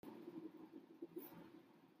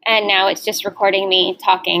and now it's just recording me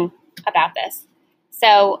talking about this.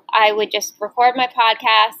 So I would just record my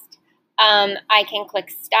podcast. I can click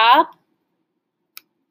stop,